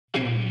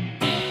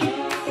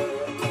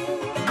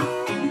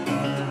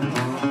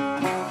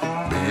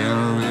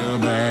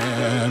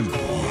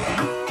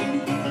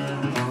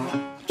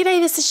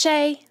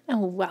Shay,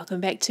 and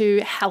welcome back to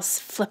House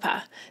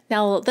Flipper.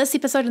 Now, this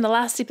episode and the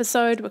last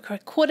episode were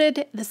recorded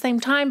at the same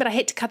time, but I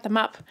had to cut them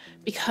up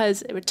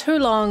because they were too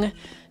long,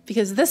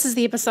 because this is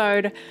the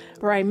episode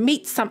where I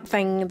meet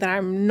something that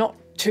I'm not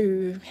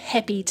too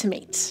happy to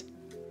meet.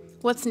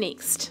 What's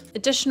next?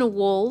 Additional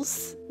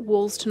walls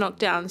to knock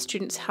down,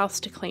 student's house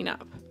to clean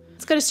up.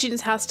 Let's go to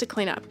student's house to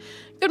clean up.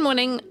 Good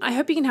morning. I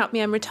hope you can help me.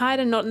 I'm retired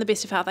and not in the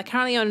best of health. I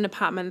currently own an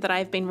apartment that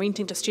I've been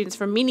renting to students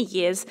for many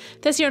years.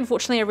 This year,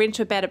 unfortunately, I rented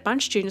to about a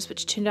bunch of students,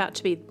 which turned out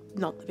to be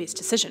not the best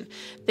decision.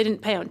 They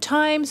didn't pay on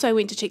time, so I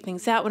went to check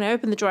things out. When I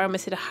opened the drawer, I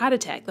almost had a heart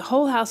attack. The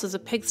whole house was a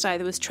pigsty.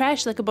 There was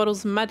trash, liquor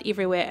bottles, mud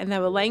everywhere, and they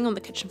were laying on the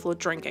kitchen floor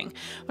drinking.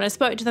 When I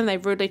spoke to them, they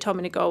rudely told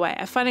me to go away.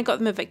 I finally got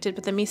them evicted,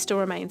 but the mess still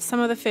remains.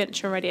 Some of the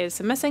furniture and radiators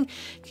are missing.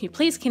 Can you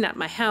please clean up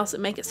my house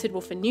and make it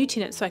suitable for new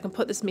tenants so I can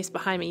put this mess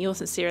behind me? Yours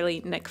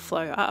sincerely, Nick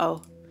Flo.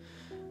 Uh-oh.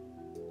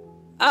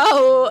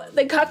 Oh,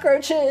 the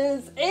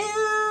cockroaches.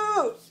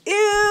 Ew.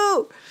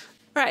 Ew.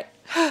 Right.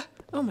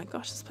 Oh my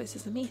gosh, this place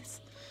is a mess.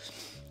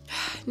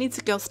 Needs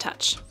a girl's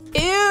touch.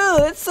 Ew,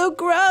 it's so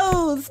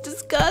gross.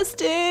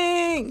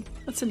 Disgusting.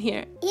 What's in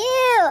here?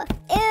 Ew.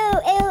 Ew,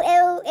 ew,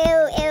 ew,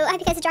 ew, ew. I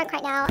hope you guys are drunk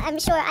right now. I'm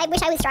sure, I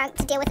wish I was drunk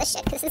to deal with this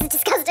shit, because this is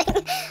disgusting.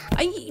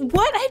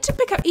 What? I had to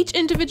pick up each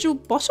individual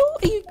bottle?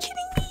 Are you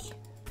kidding me?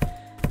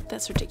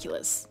 That's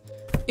ridiculous.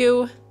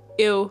 Ew,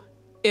 ew,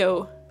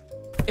 ew,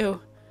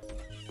 ew.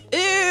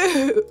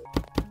 Ew!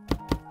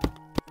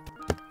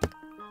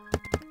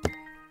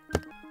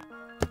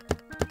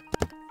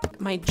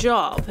 My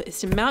job is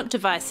to mount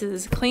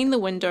devices, clean the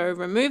window,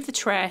 remove the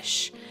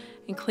trash,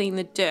 and clean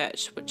the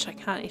dirt, which I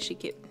can't actually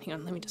get. Hang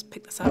on, let me just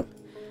pick this up.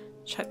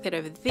 Chuck that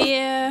over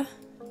there.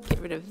 Get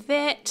rid of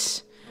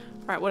that.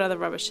 Alright, what other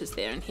rubbish is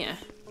there in here?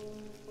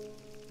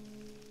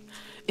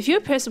 If you're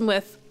a person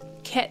with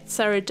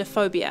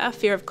catsaridophobia,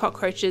 fear of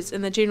cockroaches,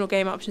 in the general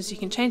game options, you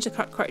can change the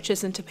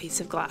cockroaches into a piece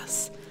of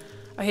glass.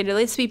 Okay, now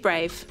let's be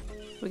brave.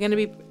 We're going to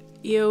be...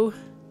 Ew.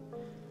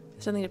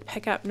 There's nothing to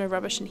pick up. No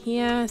rubbish in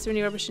here. Is there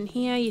any rubbish in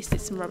here? Yes,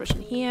 there's some rubbish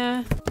in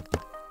here.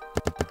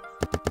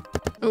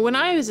 When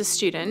I was a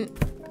student,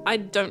 I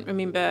don't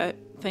remember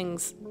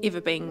things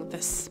ever being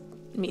this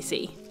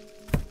messy.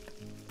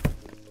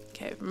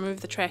 Okay,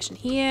 remove the trash in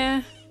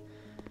here.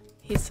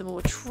 Here's some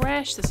more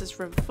trash. This is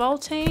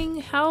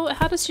revolting. How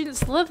do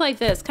students live like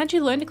this? Can't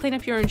you learn to clean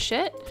up your own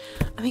shit?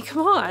 I mean,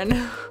 come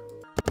on.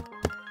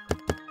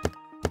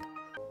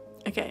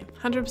 Okay,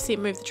 100%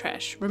 move the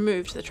trash.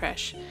 Removed the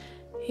trash.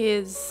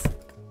 Here's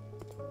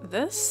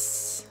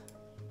this.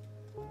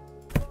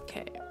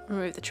 Okay,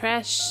 remove the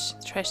trash.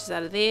 The trash is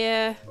out of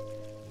there.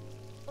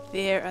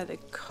 There are the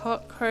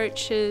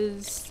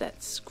cockroaches.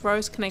 That's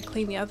gross. Can I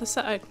clean the other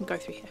side? I can go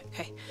through here.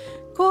 Okay,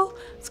 cool.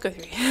 Let's go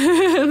through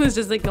here. Let's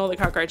just ignore the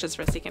cockroaches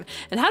for a second.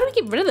 And how do we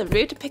get rid of them? Do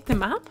we have to pick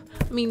them up?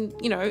 I mean,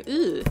 you know,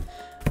 ugh.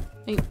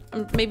 I mean,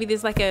 maybe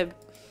there's like a...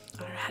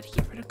 I don't know how to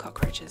get rid of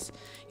cockroaches.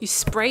 You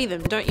spray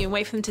them, don't you, and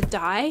wait for them to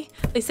die?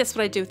 At least that's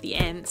what I do with the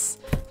ants.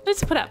 I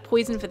just put out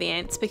poison for the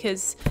ants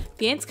because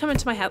the ants come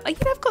into my house. Like,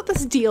 you know, I've got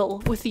this deal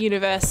with the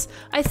universe.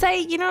 I say,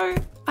 you know,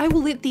 I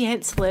will let the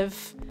ants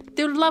live.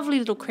 They're lovely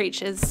little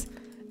creatures,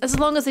 as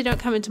long as they don't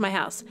come into my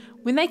house.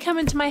 When they come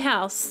into my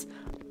house,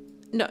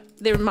 no,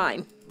 they're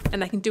mine,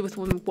 and I can do with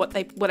them what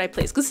I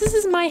please, because this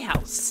is my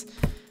house.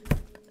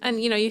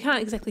 And, you know, you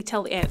can't exactly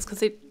tell the ants because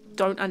they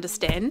don't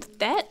understand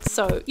that.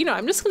 So, you know,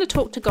 I'm just going to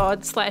talk to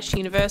God /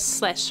 universe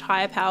 /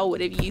 higher power,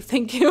 whatever you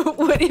think,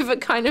 whatever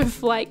kind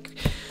of like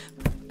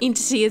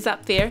entity is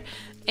up there,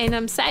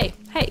 and say,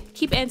 hey,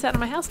 keep ants out of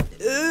my house.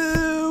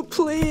 Ew,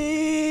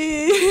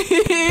 please.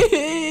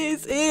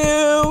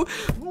 Ew.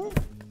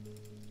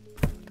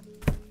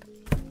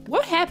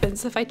 What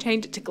happens if I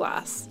change it to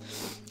glass?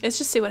 Let's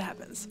just see what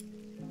happens.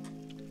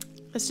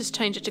 Let's just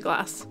change it to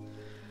glass.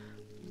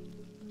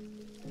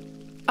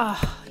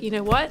 Ah, you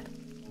know what?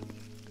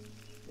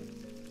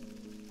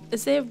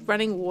 Is there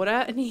running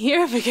water in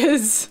here?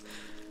 Because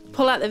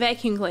pull out the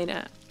vacuum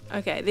cleaner.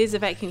 Okay, there's a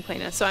vacuum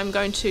cleaner. So I'm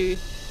going to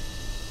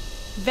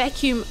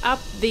vacuum up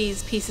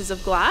these pieces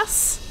of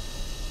glass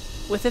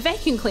with a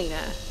vacuum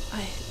cleaner.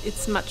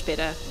 It's much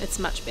better. It's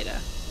much better.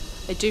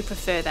 I do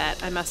prefer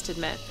that, I must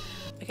admit.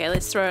 Okay,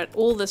 let's throw out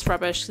all this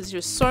rubbish because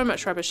there's so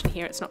much rubbish in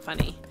here. It's not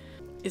funny.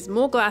 There's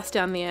more glass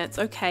down there. It's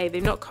okay.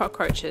 They're not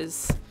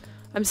cockroaches.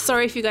 I'm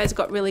sorry if you guys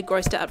got really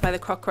grossed out by the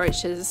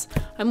cockroaches.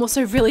 I'm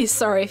also really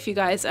sorry if you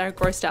guys are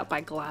grossed out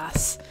by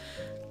glass.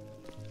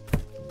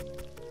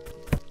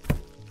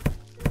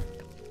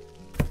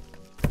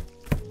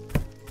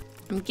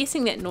 I'm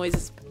guessing that noise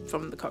is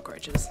from the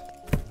cockroaches.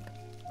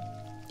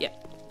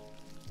 Yep.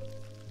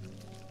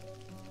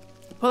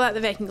 Pull out the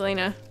vacuum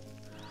cleaner.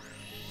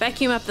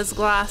 Vacuum up this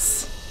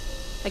glass.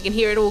 I can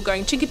hear it all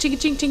going chink chink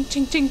chink chink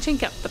chink chink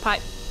chink up the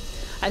pipe.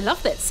 I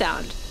love that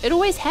sound. It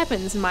always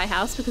happens in my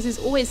house because there's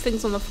always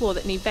things on the floor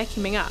that need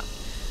vacuuming up.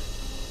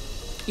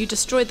 You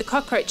destroyed the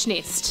cockroach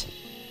nest.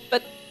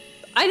 But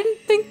I didn't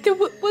think there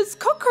was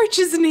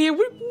cockroaches in here.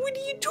 What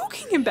are you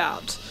talking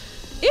about?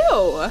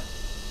 Ew.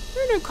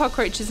 There are no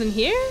cockroaches in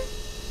here.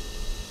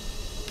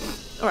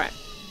 Alright.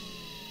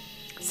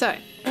 So,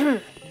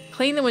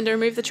 clean the window,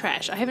 remove the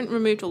trash. I haven't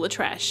removed all the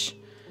trash.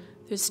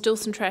 There's still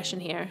some trash in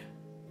here.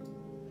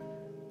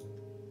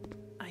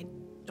 I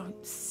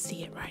don't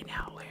see it right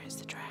now. Where is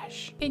the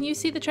trash? Can you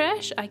see the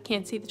trash? I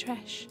can't see the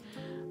trash.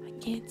 I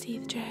can't see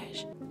the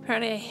trash.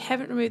 Apparently I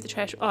haven't removed the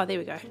trash. Oh, there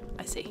we go.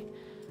 I see.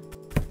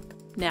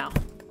 Now.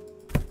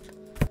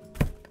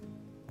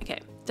 Okay,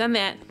 done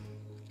that.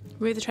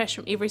 Remove the trash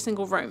from every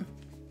single room.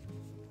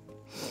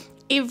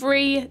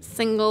 Every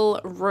single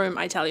room,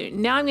 I tell you.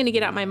 Now I'm going to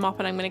get out my mop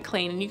and I'm going to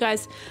clean. And you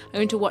guys are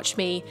going to watch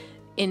me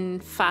in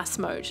fast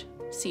mode.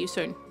 See you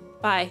soon.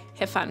 Bye.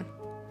 Have fun.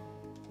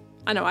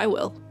 I know I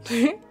will.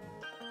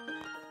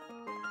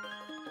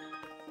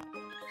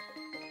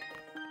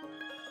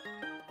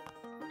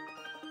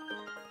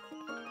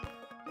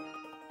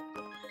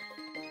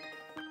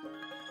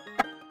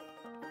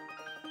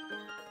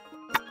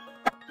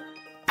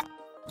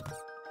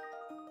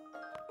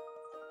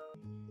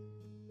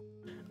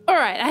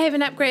 Alright, I have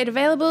an upgrade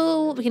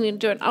available. We can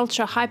do an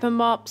ultra hyper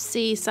mop,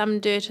 see some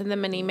dirt in the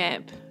mini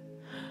map.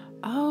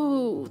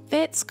 Oh,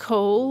 that's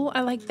cool. I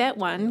like that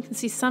one. You can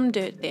see some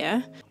dirt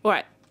there.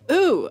 Alright.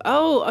 Ooh,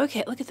 oh,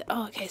 okay, look at that.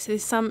 Oh, okay, so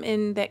there's some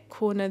in that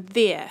corner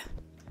there.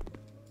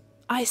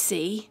 I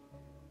see.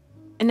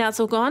 And now it's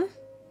all gone?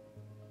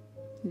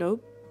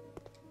 Nope.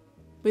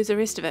 Where's the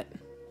rest of it?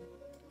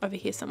 Over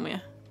here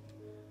somewhere.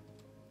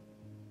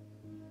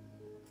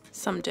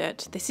 Some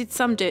dirt. They said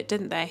some dirt,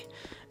 didn't they?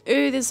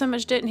 Ooh, there's so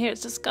much dirt in here.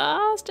 It's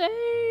disgusting.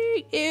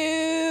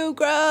 Ew,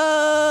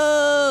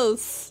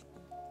 gross.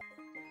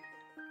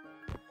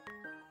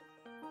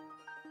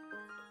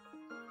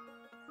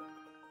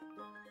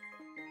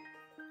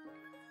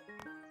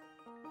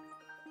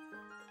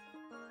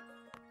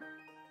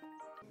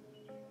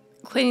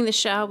 Cleaning the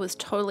shower was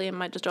totally in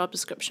my job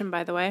description,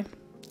 by the way.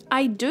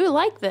 I do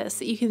like this,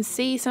 that you can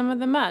see some of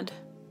the mud,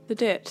 the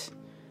dirt.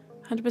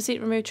 100%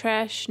 remove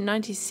trash,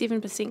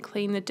 97%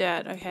 clean the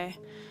dirt. Okay.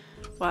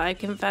 Well, I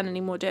haven't found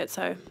any more dirt,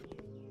 so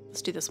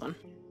let's do this one.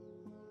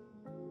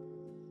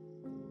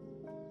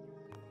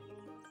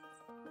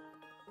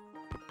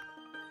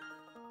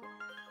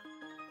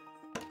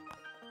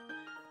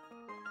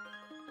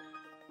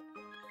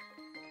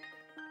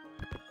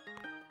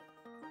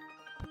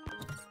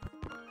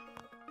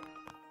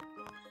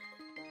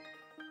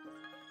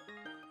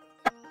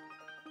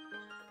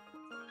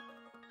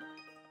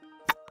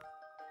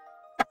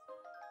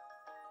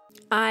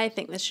 I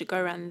think this should go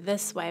around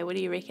this way. What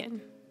do you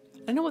reckon?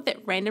 I don't know what that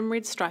random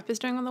red stripe is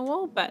doing on the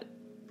wall, but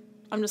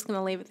I'm just going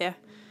to leave it there.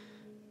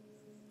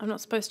 I'm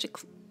not supposed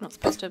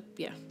to,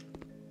 yeah.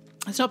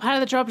 It's not part of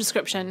the job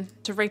description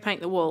to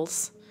repaint the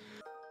walls.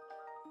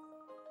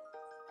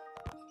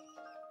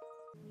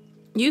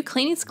 New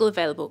cleaning skill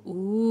available.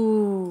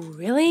 Ooh,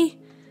 really?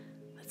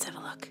 Let's have a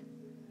look.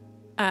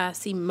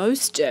 See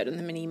most dirt on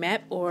the mini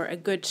map or a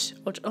good,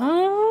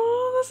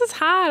 oh, this is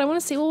hard. I want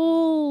to see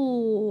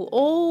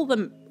all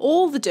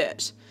the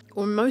dirt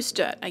or most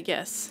dirt, I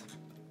guess.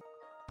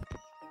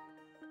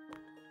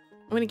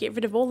 I'm going to get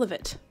rid of all of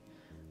it.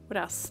 What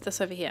else?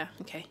 This over here.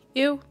 Okay.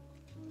 Ew.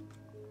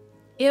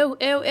 Ew,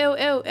 ew, ew,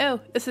 ew, ew.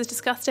 This is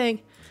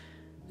disgusting.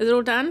 Is it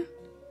all done?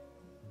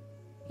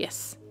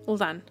 Yes, all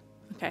done.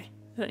 Okay.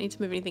 I don't need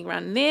to move anything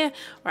around in there.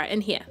 All right,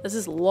 in here. This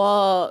is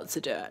lots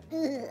of dirt.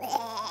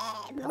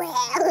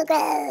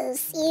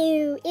 Gross.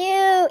 Ew,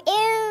 ew,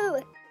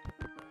 ew.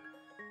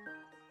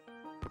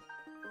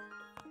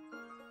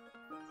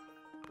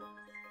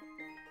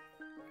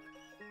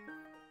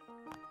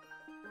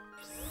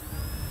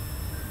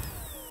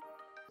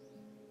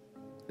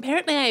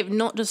 Apparently I have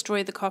not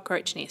destroyed the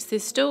cockroach nest.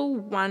 There's still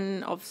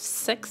one of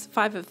 6,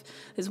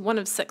 there's one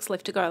of 6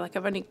 left to go. Like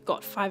I've only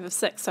got 5 of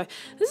 6. So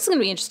this is going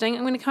to be interesting.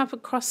 I'm going to come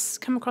across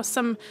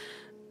some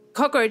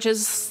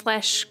cockroaches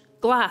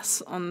 /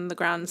 glass on the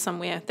ground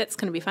somewhere. That's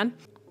going to be fun.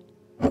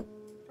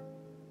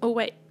 Oh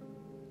wait.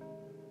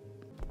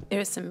 There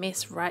is some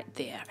mess right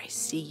there. I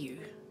see you.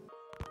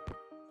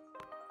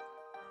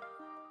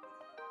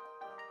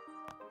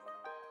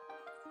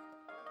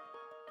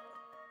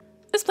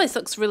 This place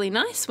looks really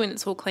nice when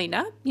it's all cleaned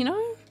up, you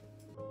know?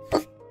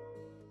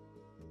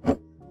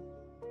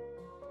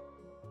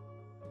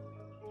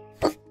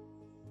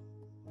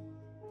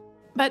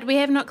 But we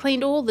have not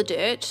cleaned all the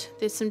dirt.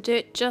 There's some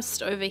dirt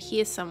just over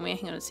here somewhere.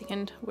 Hang on a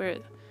second. Where?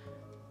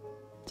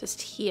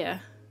 Just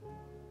here.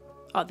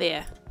 Oh,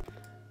 there.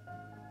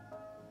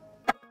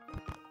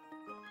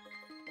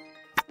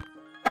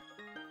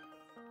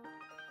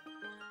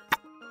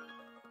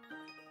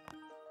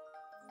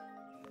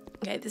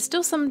 Okay, there's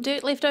still some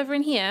dirt left over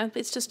in here.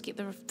 Let's just get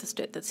this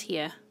dirt that's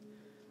here.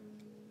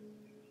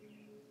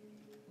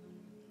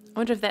 I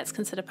wonder if that's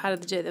considered part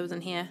of the dirt that was in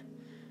here.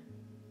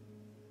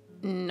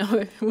 No,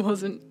 it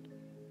wasn't.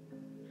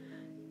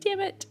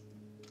 Damn it.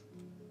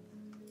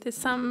 There's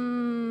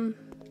some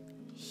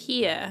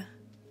here.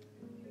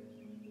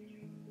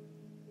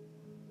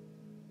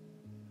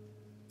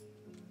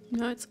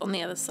 No, it's on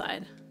the other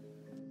side.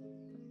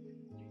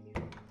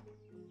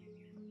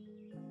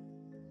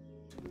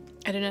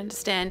 I don't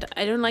understand.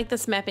 I don't like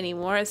this map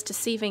anymore. It's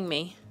deceiving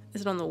me.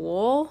 Is it on the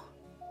wall?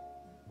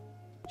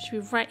 It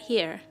should be right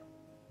here.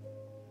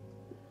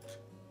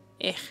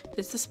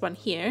 there's this one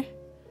here.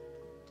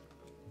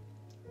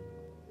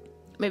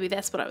 Maybe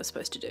that's what I was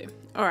supposed to do.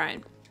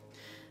 Alright.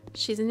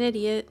 She's an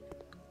idiot.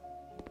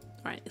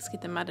 Alright, let's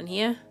get the mud in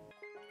here.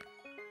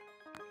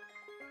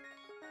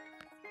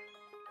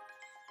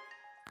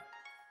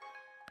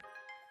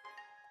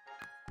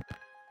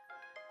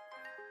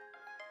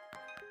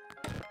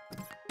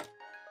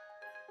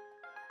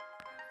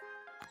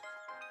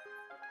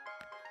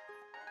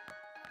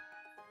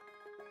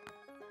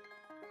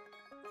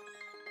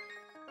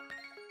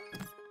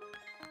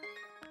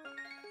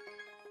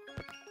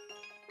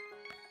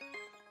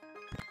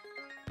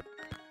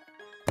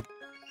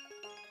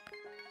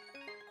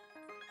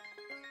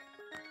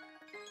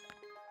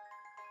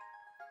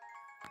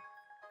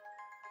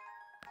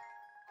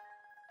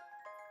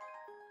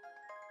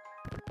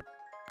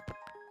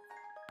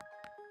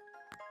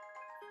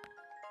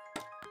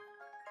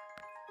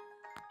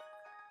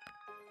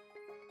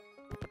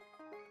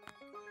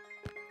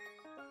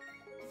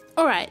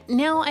 Alright,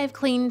 now I've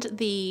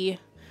cleaned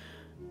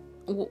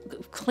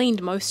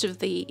most of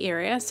the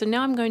area, so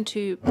now I'm going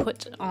to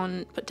put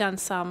down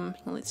some,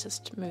 let's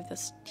just move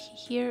this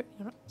here,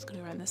 it's going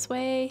to run this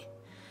way.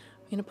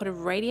 I'm going to put a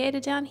radiator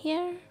down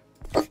here,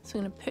 so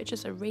I'm going to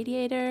purchase a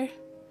radiator.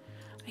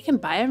 I can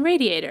buy a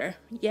radiator,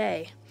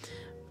 yay.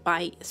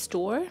 Buy a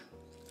store,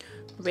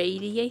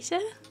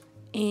 radiator,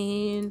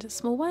 and a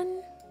small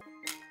one.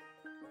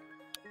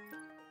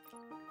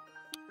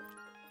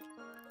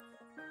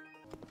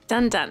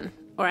 Done.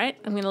 Alright,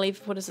 I'm going to leave,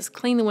 what is this?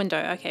 Clean the window.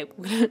 Okay,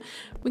 we're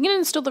going to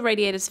install the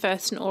radiators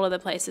first in all of the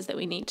places that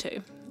we need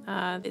to.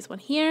 There's one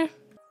here.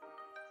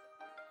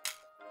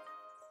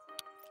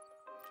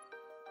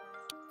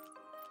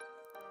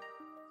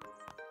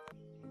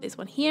 There's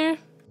one here.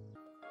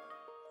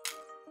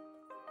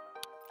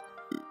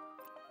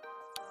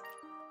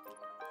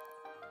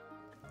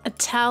 A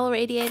towel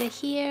radiator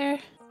here.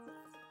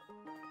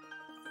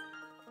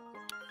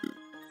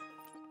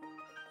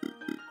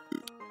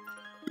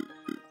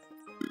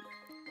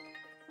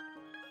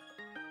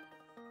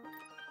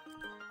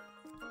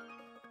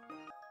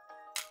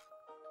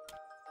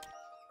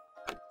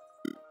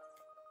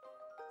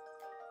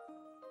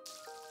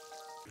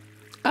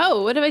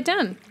 Oh, what have I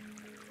done?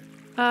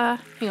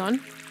 Hang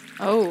on.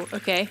 Oh,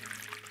 okay.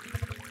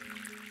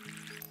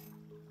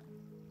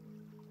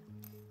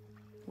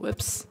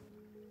 Whoops.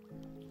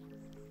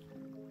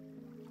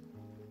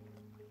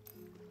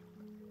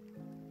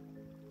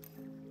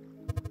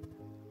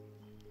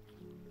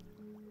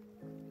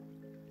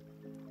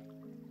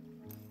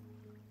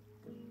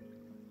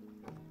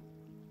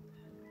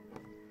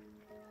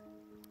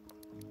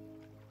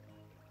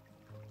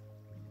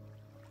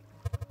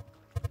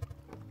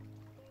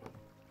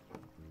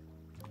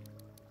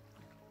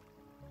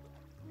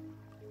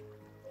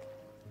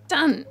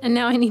 Done! And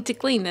now I need to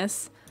clean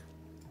this.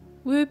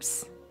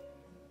 Whoops.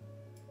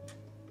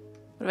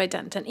 What have I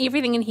done? Done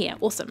everything in here.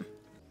 Awesome.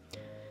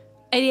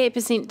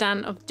 88%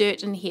 done of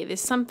dirt in here. There's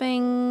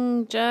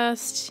something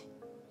just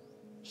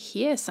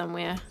here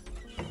somewhere.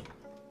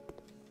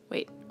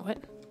 Wait, what?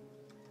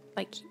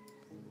 Like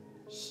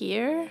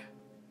here?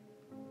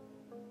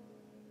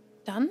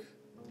 Done?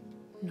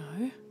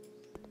 No.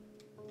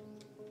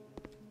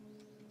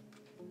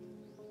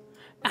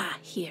 Ah,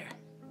 here.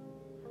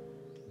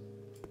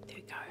 There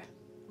we go.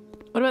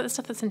 What about the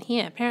stuff that's in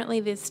here? Apparently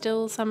there's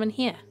still some in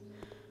here.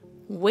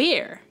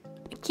 Where?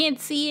 I can't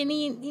see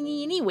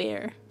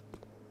anywhere.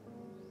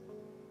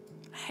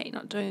 I hate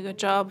not doing a good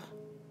job.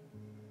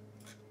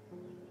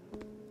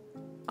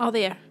 Oh,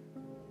 there.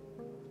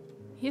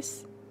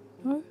 Yes?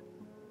 No?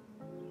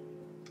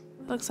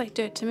 Looks like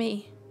dirt to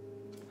me.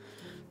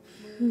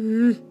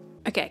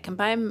 Okay,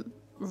 combine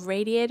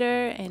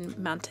radiator and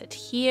mount it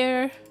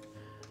here.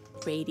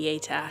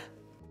 Radiator.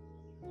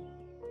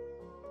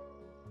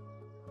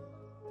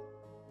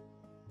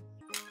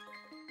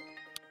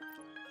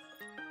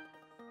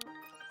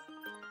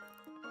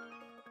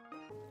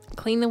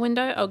 Clean the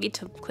window. I'll get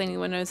to cleaning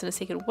the windows in a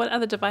second. What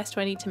other device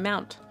do I need to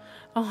mount?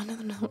 Oh,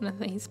 another one of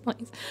these,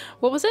 please.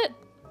 What was it?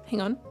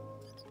 Hang on.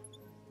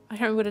 I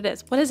can't remember what it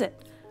is. What is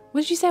it?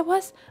 What did you say it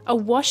was? A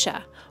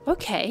washer.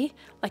 Okay.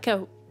 Like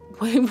a...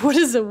 What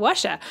is a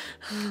washer?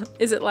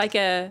 Is it like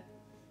a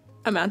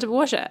mounted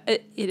washer?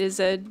 It is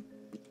a...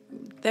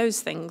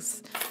 Those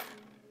things.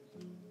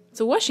 It's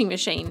a washing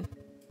machine.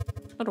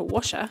 Not a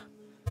washer.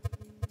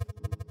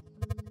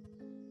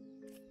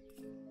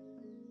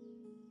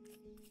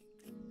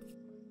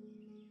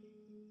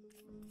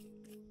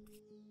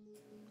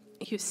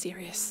 Are you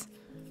serious?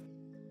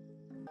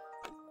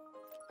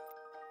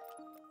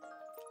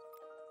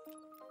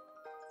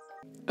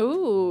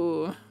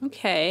 Ooh,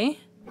 okay.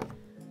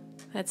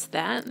 That's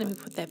that. Let me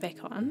put that back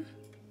on.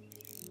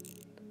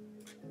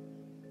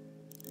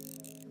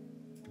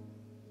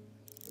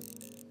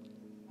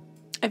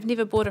 I've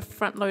never bought a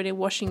front-loaded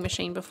washing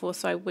machine before,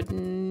 so I would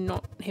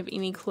not have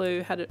any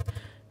clue how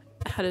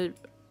to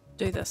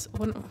do this.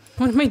 What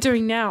am I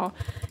doing now?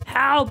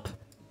 Help!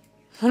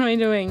 What am I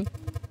doing?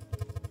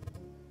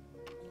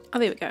 Oh,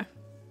 there we go.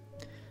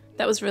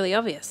 That was really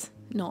obvious.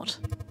 Not.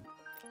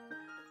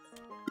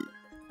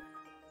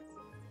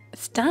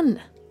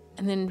 done.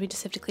 And then we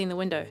just have to clean the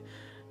window.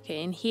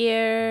 Okay, in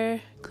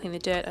here, clean the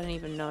dirt. I don't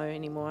even know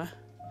anymore.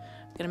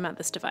 I'm gonna mount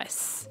this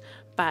device.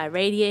 Buy a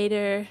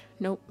radiator.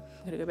 Nope,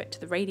 I'm gonna go back to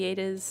the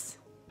radiators.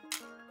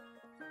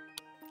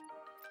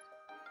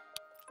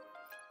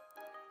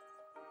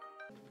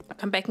 I'll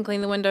come back and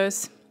clean the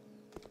windows.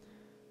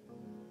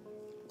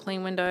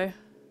 Clean window.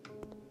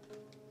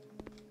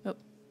 Oh,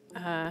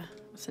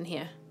 what's in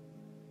here?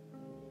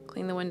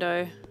 Clean the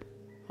window.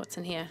 What's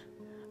in here?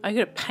 I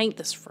gotta paint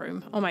this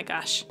room. Oh my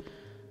gosh.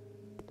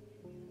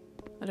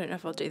 I don't know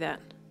if I'll do that.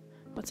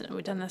 What's in it?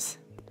 We've done this.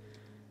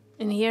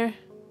 In here.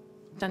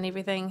 Done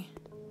everything.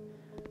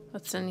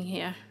 What's in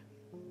here?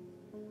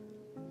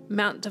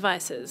 Mount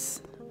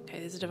devices. Okay,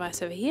 there's a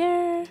device over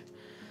here.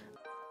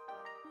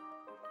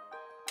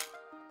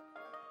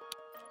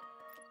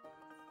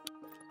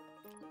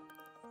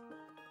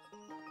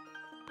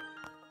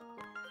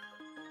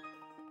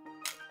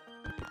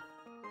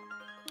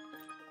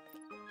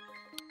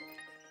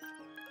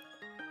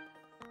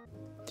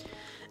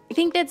 I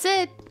think that's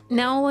it.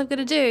 Now all I've got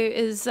to do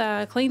is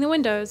clean the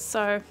windows,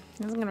 so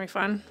this is going to be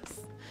fun.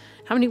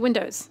 How many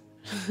windows?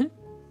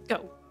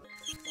 Go.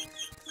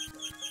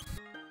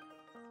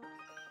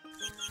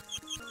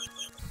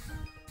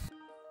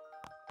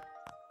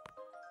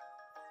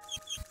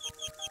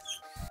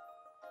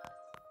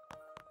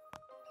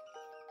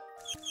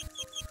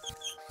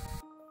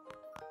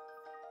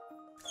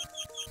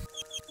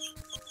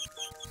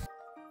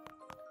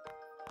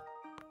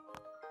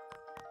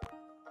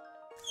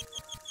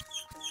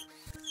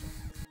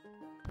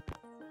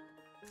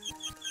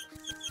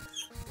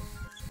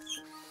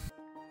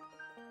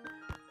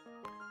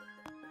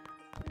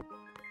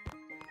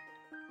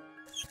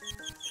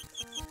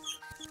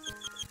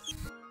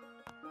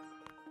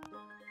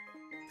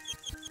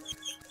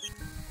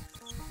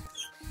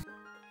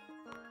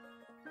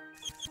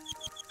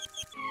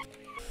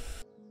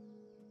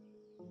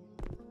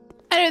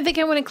 I don't think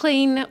I want to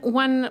clean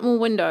one more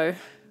window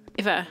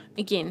ever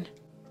again.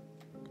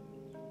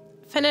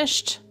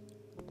 Finished.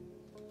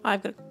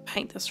 I've got to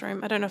paint this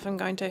room. I don't know if I'm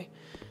going to.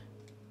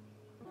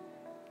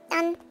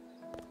 Done.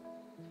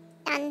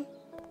 Done.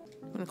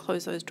 I'm going to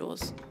close those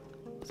doors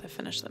so I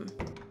finish them.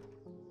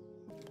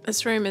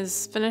 This room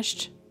is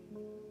finished.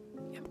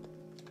 Yep.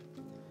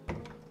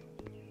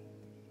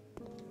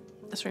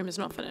 This room is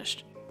not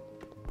finished.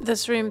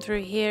 This room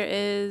through here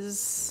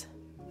is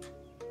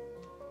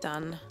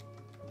done.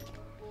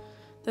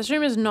 This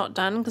room is not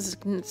done because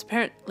it's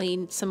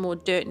apparently some more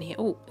dirt in here.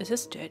 Oh, is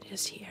this dirt?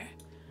 Is here?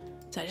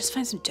 Did I just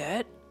find some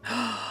dirt?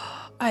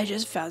 I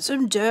just found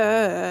some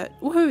dirt.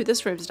 Woohoo,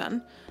 this room's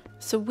done.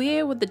 So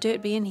where would the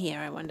dirt be in here,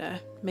 I wonder?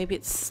 Maybe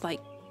it's like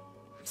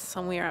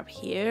somewhere up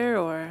here,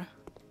 or...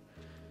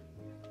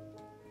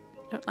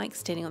 I don't like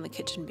standing on the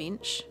kitchen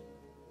bench.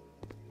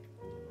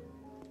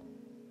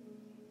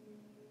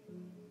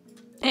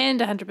 And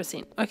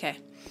 100%. Okay,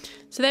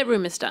 so that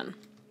room is done.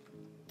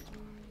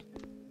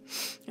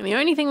 And the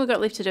only thing we've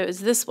got left to do is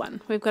this one.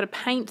 We've got to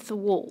paint the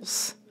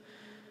walls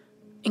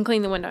and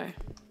clean the window.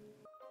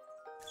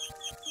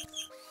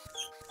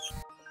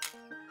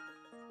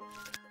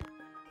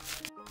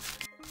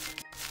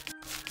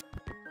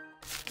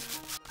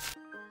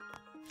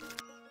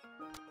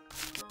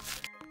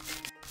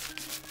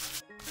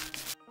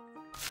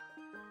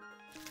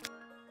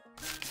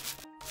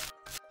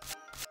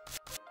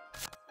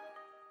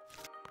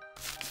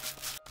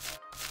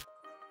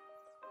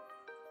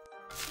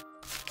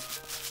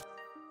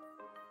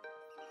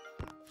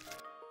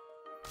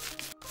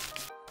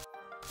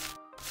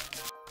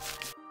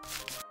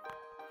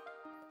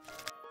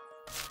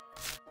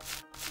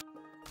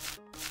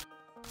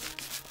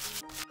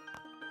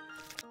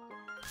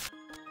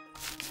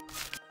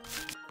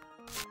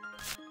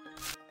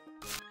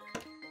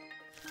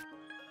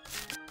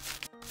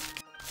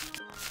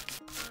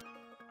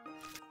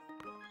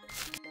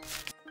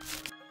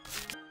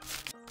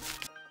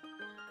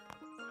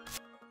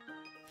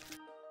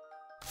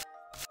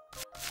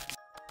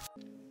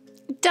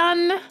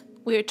 Done.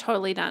 We're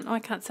totally done. Oh, I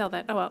can't sell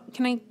that. Oh well.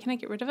 Can I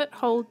get rid of it?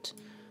 Hold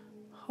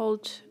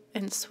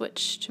and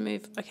switch to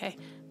move. Okay.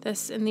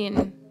 This and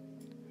then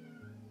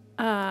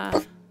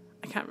I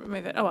can't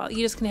remove it. Oh well,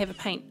 you're just gonna have a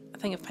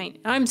thing of paint.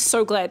 I'm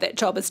so glad that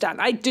job is done.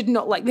 I did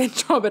not like that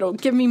job at all.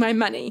 Give me my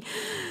money.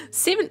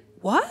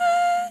 What?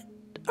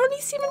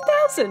 Only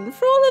 7,000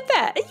 for all of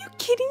that? Are you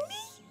kidding me?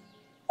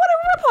 What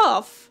a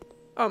ripoff.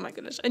 Oh my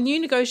goodness. A new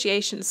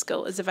negotiation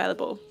skill is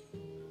available.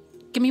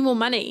 Give me more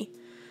money.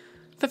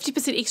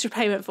 50% extra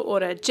payment for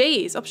order.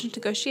 Geez, option to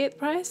negotiate the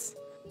price.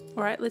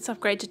 All right, let's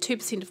upgrade to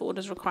 2% of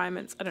orders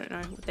requirements. I don't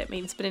know what that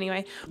means, but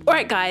anyway. All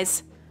right,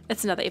 guys,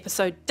 it's another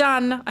episode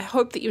done. I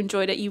hope that you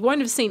enjoyed it. You won't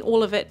have seen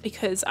all of it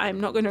because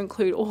I'm not going to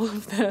include all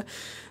of the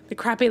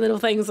crappy little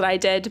things that I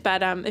did.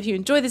 But if you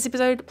enjoyed this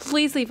episode,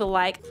 please leave a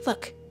like.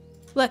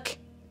 Look.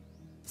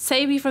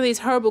 Save me from these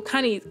horrible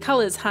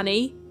colors,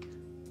 honey.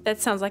 That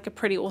sounds like a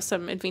pretty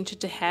awesome adventure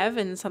to have,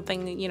 and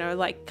something, you know,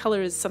 like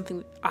color is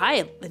something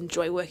I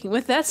enjoy working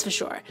with, that's for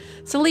sure.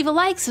 So leave a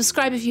like,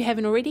 subscribe if you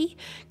haven't already,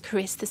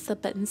 caress the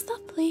sub button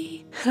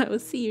softly. I will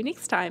see you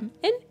next time,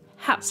 and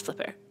house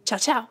flipper. Ciao,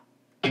 ciao.